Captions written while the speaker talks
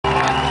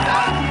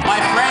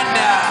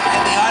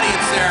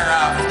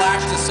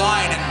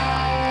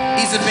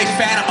He's a big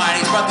fan of mine.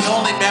 He's about the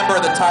only member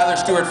of the Tyler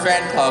Stewart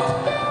fan club.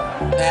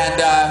 And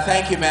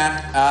thank you,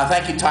 man.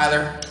 Thank you,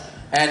 Tyler.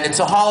 And it's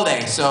a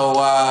holiday, so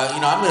you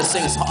know, I'm going to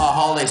sing a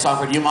holiday song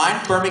for you. Do you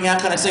mind, Birmingham?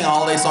 Can I sing a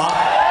holiday song?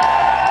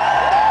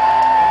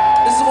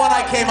 This is one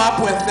I came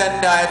up with,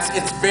 and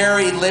it's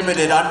very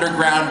limited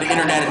underground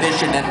internet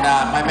edition. And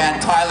my man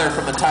Tyler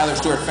from the Tyler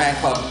Stewart fan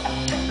club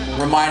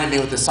reminded me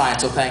with the sign,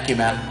 so thank you,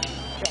 man.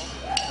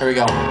 Here we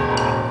go.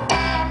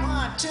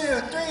 1,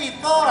 2, 3,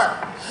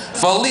 4.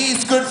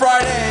 Feliz Good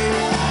Friday.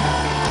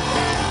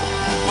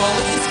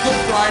 Feliz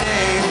Good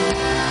Friday.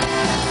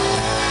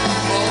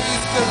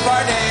 Feliz Good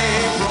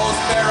Friday.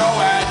 Prospero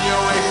año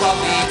y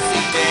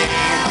felicidad.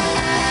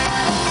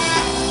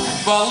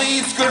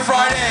 Feliz Good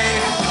Friday.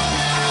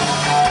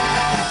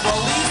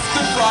 Feliz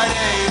Good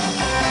Friday.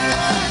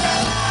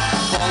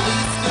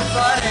 Feliz Good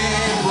Friday.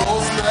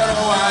 Prospero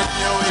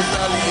año y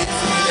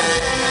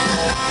felicidad.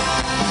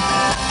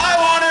 I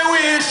want to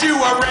wish you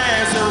a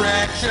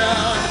resurrection.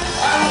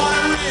 I want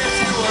to wish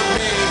you a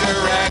big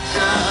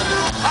erection.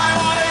 I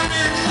want to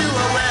wish you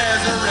a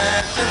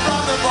resurrection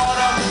from the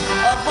bottom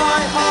of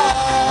my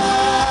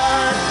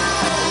heart.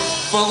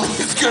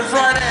 Feliz Good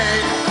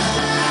Friday.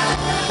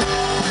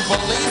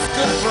 Feliz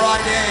Good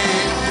Friday.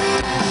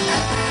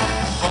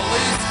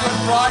 Feliz Good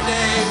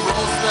Friday.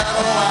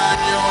 Prospero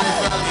año y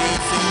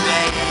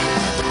felicidad.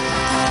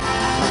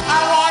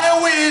 I want to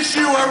wish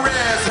you a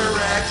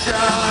resurrection.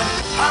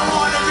 I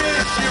want to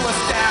wish you a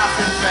staph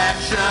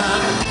infection.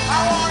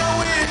 I want to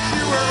wish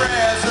you a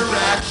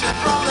resurrection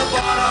from the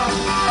bottom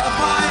of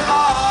my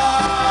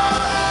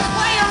heart.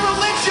 Play a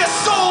religious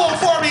soul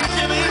for me,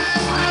 Jimmy.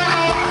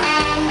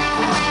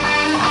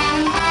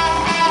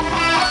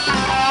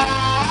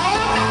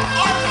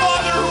 Our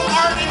Father who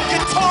art in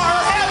guitar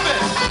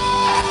heaven.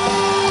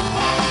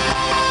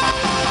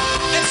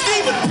 And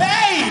Stephen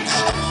Page.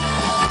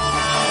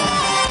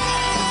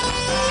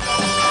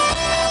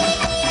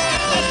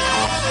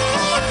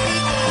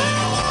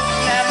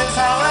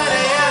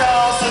 Holiday at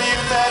all, so you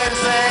better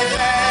say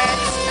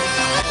thanks.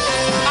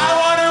 I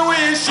want to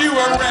wish you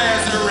a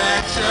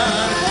resurrection.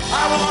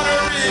 I want to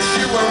wish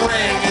you a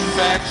ring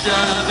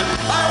infection.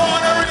 I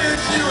want to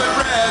wish you a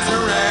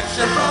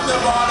resurrection from the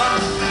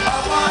bottom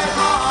of my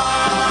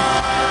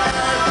heart.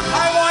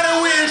 I want to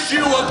wish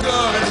you a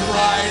Good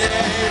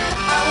Friday.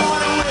 I want